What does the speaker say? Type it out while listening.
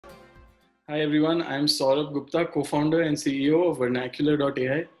Hi everyone, I'm Saurabh Gupta, co-founder and CEO of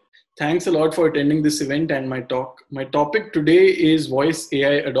Vernacular.ai. Thanks a lot for attending this event and my talk. My topic today is voice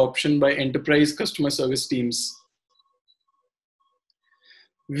AI adoption by enterprise customer service teams.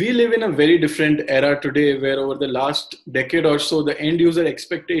 We live in a very different era today where over the last decade or so, the end user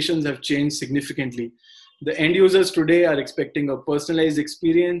expectations have changed significantly. The end users today are expecting a personalized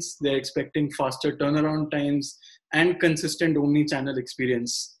experience, they're expecting faster turnaround times and consistent omni-channel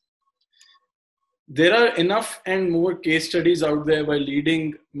experience. There are enough and more case studies out there by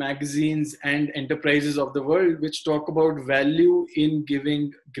leading magazines and enterprises of the world which talk about value in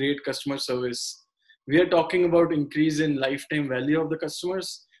giving great customer service. We are talking about increase in lifetime value of the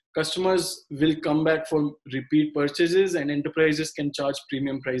customers. Customers will come back for repeat purchases and enterprises can charge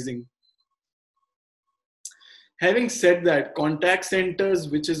premium pricing. Having said that, contact centers,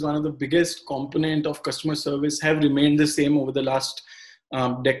 which is one of the biggest component of customer service, have remained the same over the last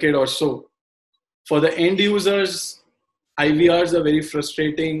decade or so. For the end users, IVRs are very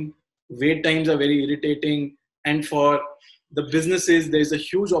frustrating, wait times are very irritating, and for the businesses, there's a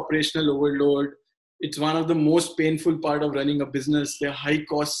huge operational overload. It's one of the most painful part of running a business. There are high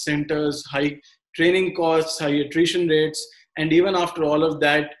cost centers, high training costs, high attrition rates, and even after all of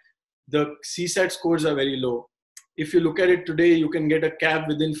that, the CSAT scores are very low. If you look at it today, you can get a cab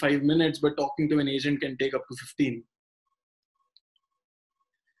within 5 minutes, but talking to an agent can take up to 15.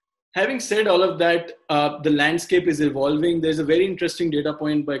 Having said all of that, the landscape is evolving. There's a very interesting data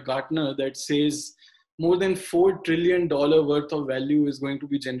point by Gartner that says more than $4 trillion worth of value is going to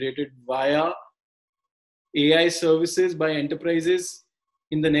be generated via AI services by enterprises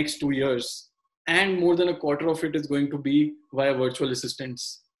in the next 2 years. And more than a quarter of it is going to be via virtual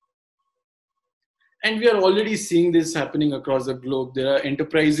assistants. And we are already seeing this happening across the globe. There are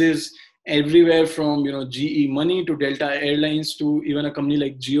enterprises everywhere from GE Money to Delta Airlines to even a company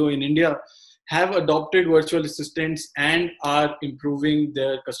like Jio in India have adopted virtual assistants and are improving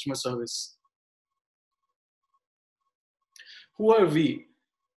their customer service. Who are we?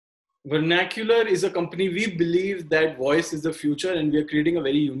 Vernacular is a company. We believe that voice is the future and we are creating a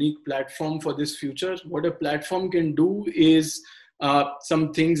very unique platform for this future. What a platform can do is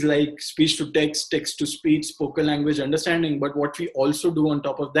some things like speech to text, text to speech, spoken language understanding. But what we also do on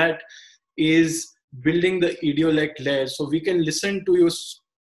top of that is building the idiolect layer. So we can listen to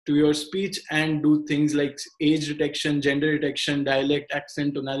your speech and do things like age detection, gender detection, dialect,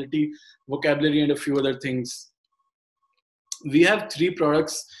 accent, tonality, vocabulary, and a few other things. We have 3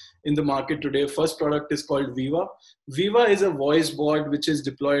 products in the market today. First product is called Viva. Viva is a voice bot which is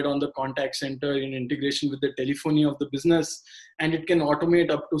deployed on the contact center in integration with the telephony of the business, and it can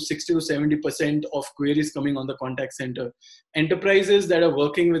automate up to 60 to 70% of queries coming on the contact center. Enterprises that are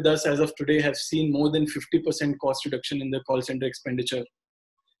working with us as of today have seen more than 50% cost reduction in their call center expenditure.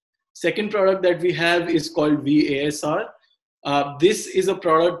 Second product that we have is called VASR. This is a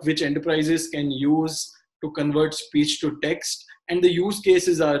product which enterprises can use to convert speech to text, and the use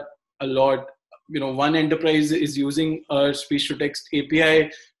cases are a lot. One enterprise is using a speech to text API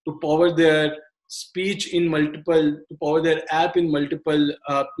to power their speech in multiple, to power their app in multiple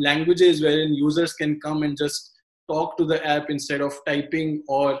languages, wherein users can come and just talk to the app instead of typing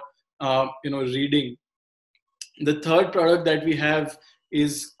or reading. The third product that we have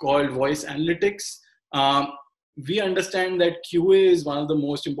is called Voice Analytics. We understand that QA is one of the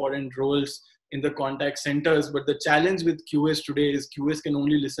most important roles in the contact centers, but the challenge with QAs today is QAs can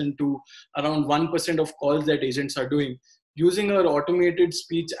only listen to around 1% of calls that agents are doing. Using our automated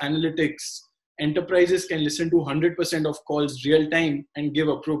speech analytics, enterprises can listen to 100% of calls real time and give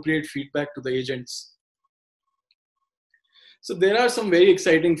appropriate feedback to the agents. So there are some very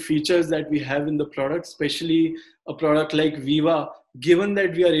exciting features that we have in the product, especially a product like Viva. Given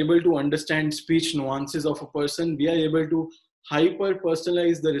that we are able to understand speech nuances of a person, we are able to hyper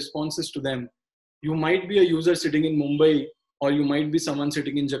personalize the responses to them. You might be a user sitting in Mumbai, or you might be someone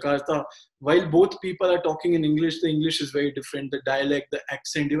sitting in Jakarta. While both people are talking in English, the English is very different. The dialect, the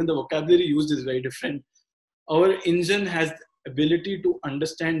accent, even the vocabulary used is very different. Our engine has the ability to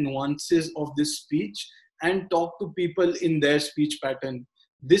understand nuances of this speech and talk to people in their speech pattern.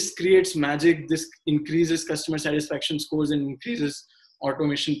 This creates magic. This increases customer satisfaction scores and increases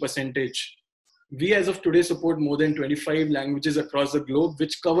automation percentage. We as of today support more than 25 languages across the globe,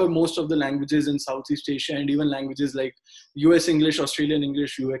 which cover most of the languages in Southeast Asia and even languages like US English, Australian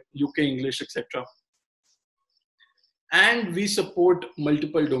English, UK English, etc. And we support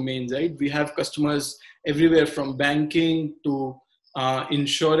multiple domains, right? We have customers everywhere from banking to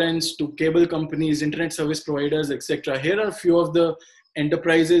insurance to cable companies, internet service providers, etc. Here are a few of the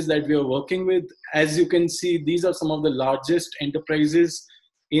enterprises that we are working with. As you can see, these are some of the largest enterprises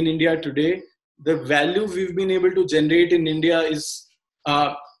in India today. The value we've been able to generate in India is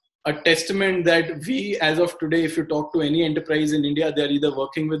a testament that we, as of today, if you talk to any enterprise in India, they're either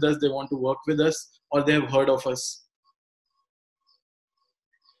working with us, they want to work with us, or they have heard of us.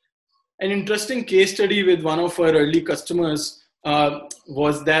 An interesting case study with one of our early customers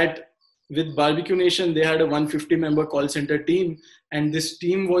was that with Barbecue Nation, they had a 150 member call center team, and this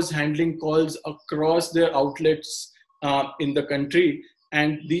team was handling calls across their outlets in the country.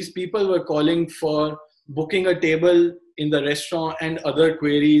 And these people were calling for booking a table in the restaurant and other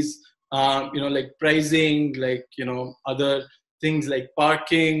queries, like pricing, like, other things like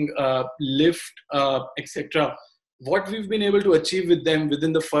parking, lift, etc. What we've been able to achieve with them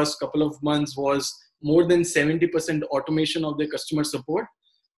within the first couple of months was more than 70% automation of their customer support.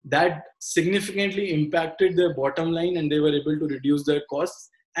 That significantly impacted their bottom line, and they were able to reduce their costs.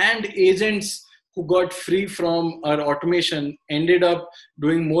 And agents who got free from our automation ended up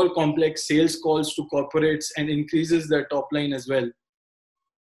doing more complex sales calls to corporates and increases their top line as well.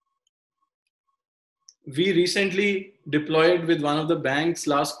 We recently deployed with one of the banks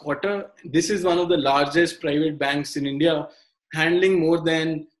last quarter. This is one of the largest private banks in India, handling more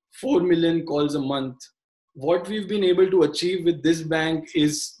than 4 million calls a month. What we've been able to achieve with this bank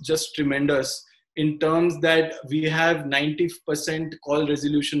is just tremendous in terms that we have 90% call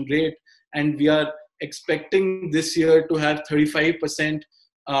resolution rate, and we are expecting this year to have 35%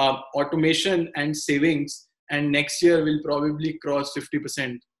 automation and savings, and next year we'll probably cross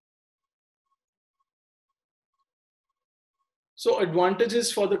 50%. So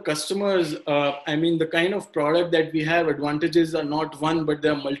advantages for the customers, the kind of product that we have, advantages are not one, but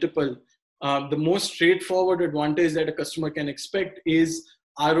there are multiple. The most straightforward advantage that a customer can expect is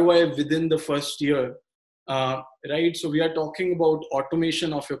ROI within the first year, right? So we are talking about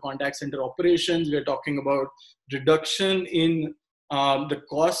automation of your contact center operations. We are talking about reduction in the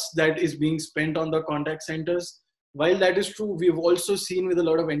cost that is being spent on the contact centers. While that is true, we've also seen with a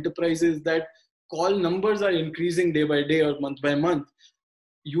lot of enterprises that call numbers are increasing day by day or month by month.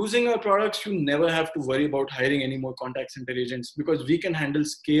 Using our products, you never have to worry about hiring any more contact center agents because we can handle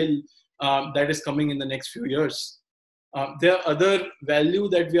scale that is coming in the next few years. There are other value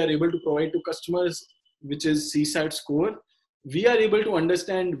that we are able to provide to customers, which is CSAT score. We are able to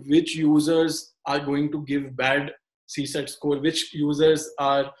understand which users are going to give bad CSAT score, which users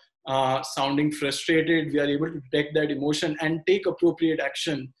are sounding frustrated. We are able to detect that emotion and take appropriate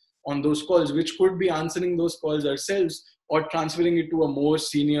action on those calls, which could be answering those calls ourselves or transferring it to a more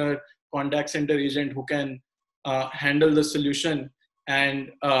senior contact center agent who can handle the solution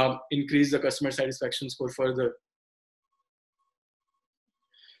and increase the customer satisfaction score further.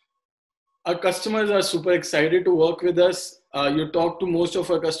 Our customers are super excited to work with us. You talk to most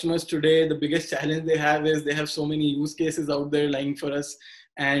of our customers today, the biggest challenge they have is they have so many use cases out there lying for us,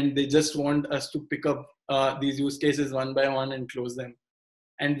 and they just want us to pick up these use cases one by one and close them.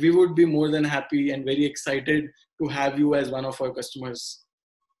 And we would be more than happy and very excited to have you as one of our customers.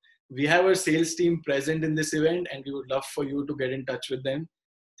 We have our sales team present in this event, and we would love for you to get in touch with them.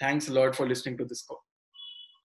 Thanks a lot for listening to this call.